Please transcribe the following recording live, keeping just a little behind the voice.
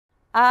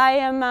I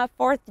am a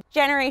fourth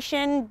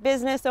generation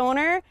business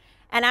owner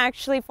and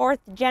actually fourth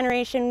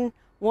generation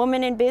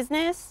woman in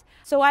business.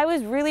 So I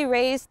was really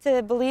raised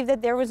to believe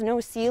that there was no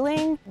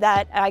ceiling,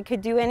 that I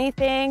could do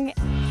anything.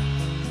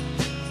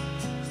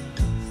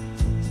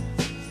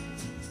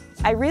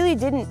 I really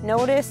didn't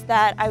notice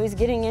that I was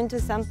getting into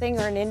something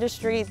or an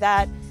industry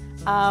that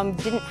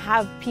didn't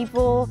have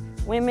people,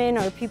 women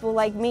or people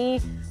like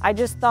me. I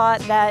just thought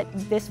that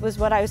this was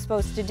what I was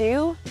supposed to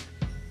do.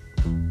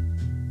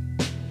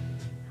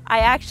 I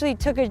actually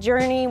took a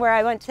journey where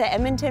I went to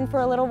Edmonton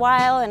for a little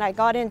while and I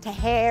got into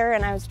hair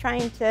and I was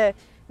trying to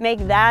make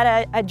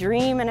that a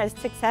dream and a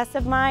success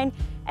of mine.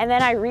 And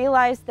then I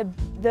realized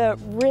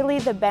really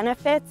the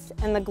benefits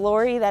and the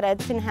glory that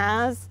Edson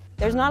has.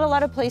 There's not a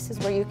lot of places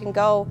where you can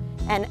go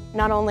and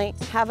not only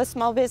have a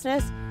small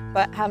business,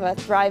 but have a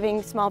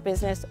thriving small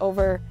business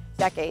over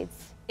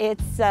decades.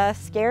 It's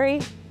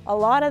scary a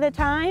lot of the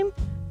time,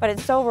 but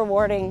it's so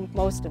rewarding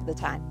most of the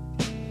time.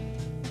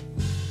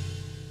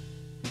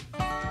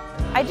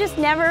 I just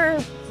never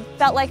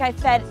felt like I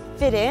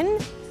fit in.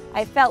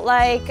 I felt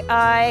like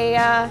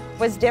I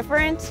was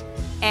different,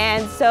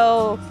 and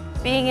so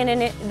being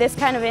in this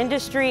kind of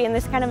industry and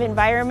this kind of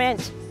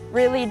environment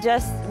really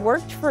just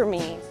worked for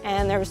me.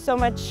 And there was so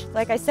much,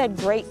 like I said,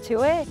 great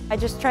to it. I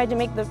just tried to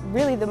make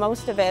really the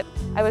most of it.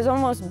 I was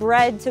almost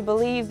bred to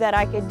believe that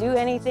I could do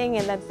anything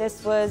and that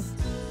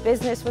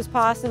business was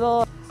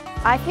possible.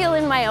 I feel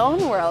in my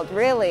own world,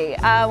 really.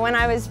 When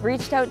I was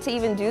reached out to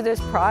even do this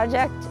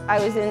project,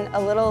 I was in a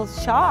little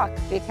shock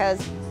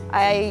because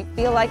I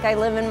feel like I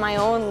live in my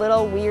own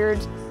little weird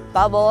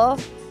bubble.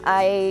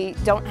 I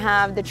don't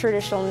have the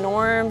traditional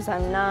norms.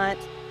 I'm not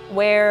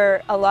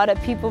where a lot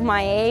of people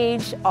my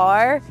age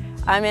are.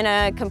 I'm in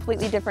a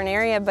completely different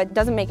area, but it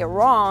doesn't make it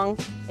wrong.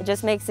 It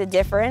just makes it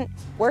different.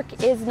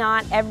 Work is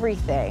not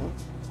everything.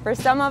 For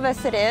some of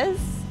us it is,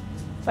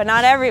 but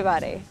not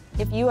everybody.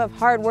 If you have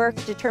hard work,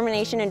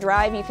 determination, and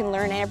drive, you can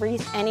learn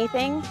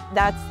anything.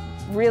 That's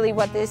really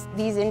what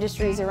these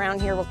industries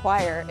around here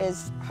require,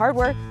 is hard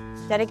work,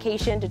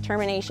 dedication,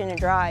 determination, and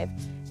drive.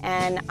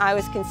 And I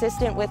was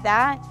consistent with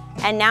that,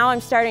 and now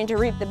I'm starting to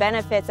reap the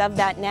benefits of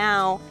that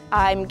now.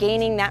 I'm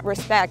gaining that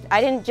respect.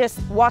 I didn't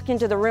just walk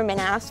into the room and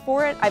ask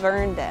for it, I've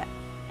earned it.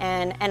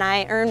 And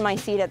I earned my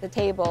seat at the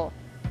table.